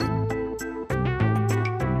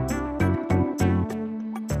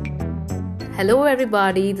Hello,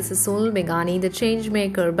 everybody. This is Sonal Megani, the change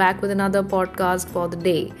maker, back with another podcast for the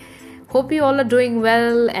day. Hope you all are doing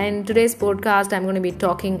well. And today's podcast, I'm going to be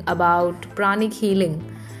talking about pranic healing.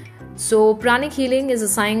 So, pranic healing is a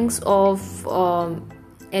science of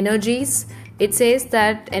energies. It says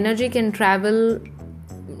that energy can travel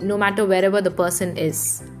no matter wherever the person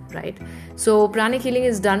is, right? So, pranic healing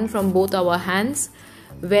is done from both our hands,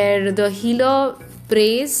 where the healer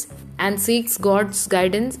prays and seeks God's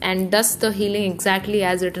guidance and does the healing exactly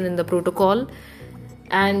as written in the protocol.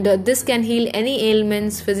 And this can heal any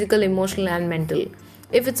ailments, physical, emotional, and mental.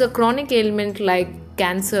 If it's a chronic ailment like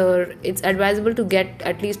cancer, it's advisable to get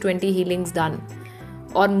at least 20 healings done,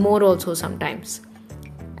 or more also sometimes.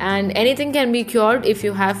 And anything can be cured if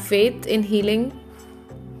you have faith in healing.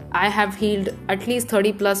 I have healed at least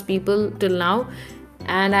 30 plus people till now,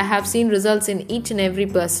 and I have seen results in each and every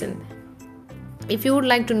person. If you would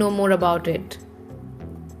like to know more about it,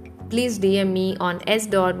 please DM me on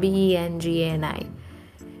s.bengani.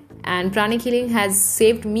 And pranic healing has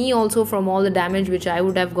saved me also from all the damage which I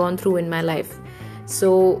would have gone through in my life.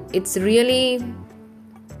 So it's really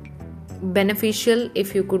beneficial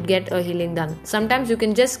if you could get a healing done. Sometimes you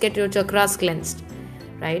can just get your chakras cleansed,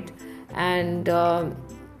 right? And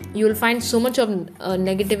you'll find so much of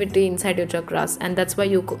negativity inside your chakras, and that's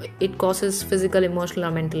why it causes physical, emotional,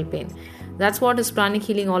 or mental pain. That's what is pranic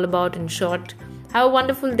healing all about in short. Have a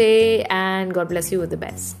wonderful day, and God bless you with the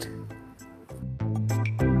best.